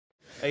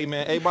Hey,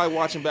 man, everybody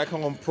watching back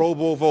home, Pro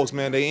Bowl votes,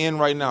 man, they in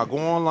right now. Go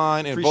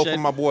online and vote for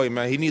my boy,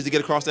 man. He needs to get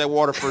across that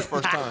water first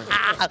time.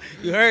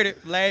 You heard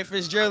it. Larry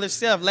Fitzgerald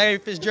himself. Larry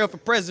Fitzgerald for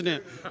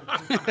president.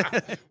 I'm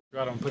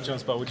going to put you on the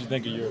spot. What do you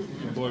think of your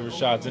boy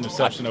Rashad's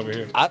interception over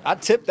here? I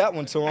tipped that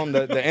one to him,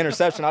 the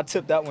interception. I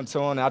tipped that one to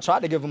him. And I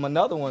tried to give him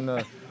another one,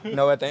 at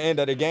the end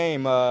of the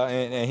game,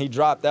 and he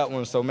dropped that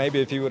one. So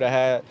maybe if he would have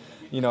had,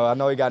 I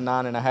know he got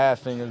 9.5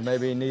 fingers.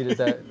 Maybe he needed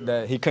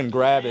that he couldn't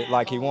grab it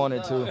like he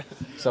wanted to.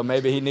 So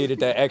maybe he needed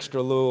that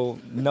extra little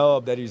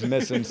nub that he's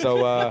missing.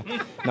 So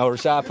no,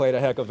 Rashad played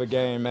a heck of a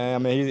game, man. I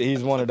mean,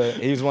 he's one of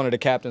the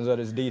captains of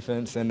his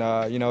defense, and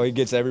he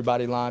gets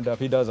everybody lined up.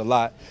 He does a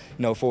lot,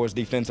 for us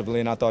defensively,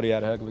 and I thought he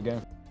had a heck of a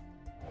game.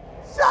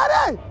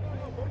 Shotty!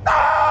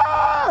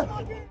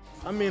 Ah!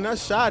 I mean,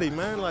 that's Shotty,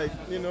 man. Like,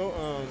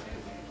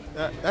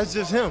 that's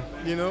just him.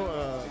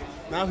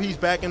 Now he's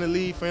back in the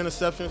league for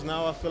interceptions.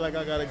 Now I feel like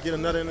I gotta get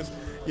another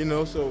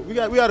So we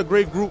got a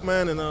great group,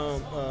 man, and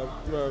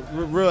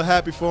real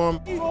happy for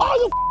him. All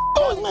you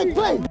doing make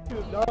play.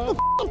 What the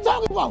I'm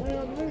talking about?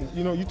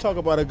 You talk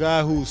about a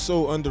guy who's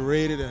so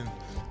underrated and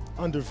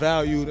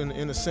undervalued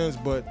in a sense,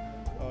 but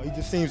he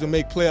just seems to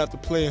make play after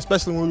play,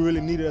 especially when we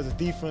really need it as a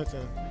defense.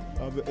 And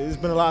there's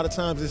been a lot of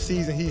times this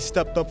season he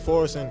stepped up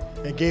for us and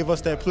gave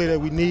us that play that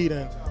we need,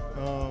 and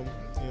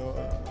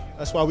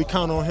that's why we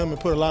count on him and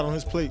put a lot on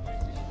his plate.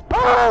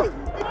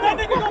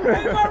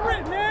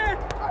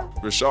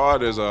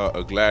 Rashad is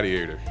a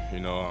gladiator.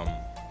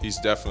 He's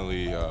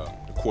definitely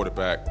the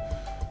quarterback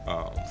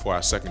for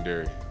our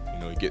secondary.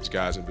 He gets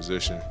guys in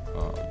position.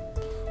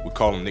 We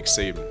call him Nick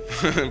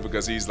Saban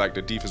because he's like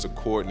the defensive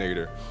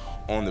coordinator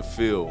on the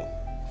field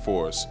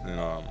for us. And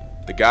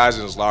the guys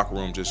in his locker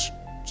room just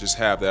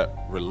have that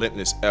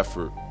relentless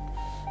effort,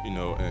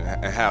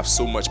 and have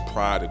so much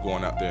pride of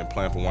going out there and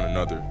playing for one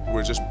another.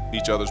 We're just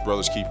each other's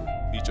brother's keeper.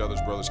 Each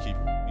other's brother's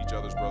keeper. Each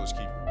other's brother's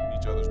keeper.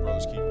 Each other's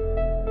brother's keeper.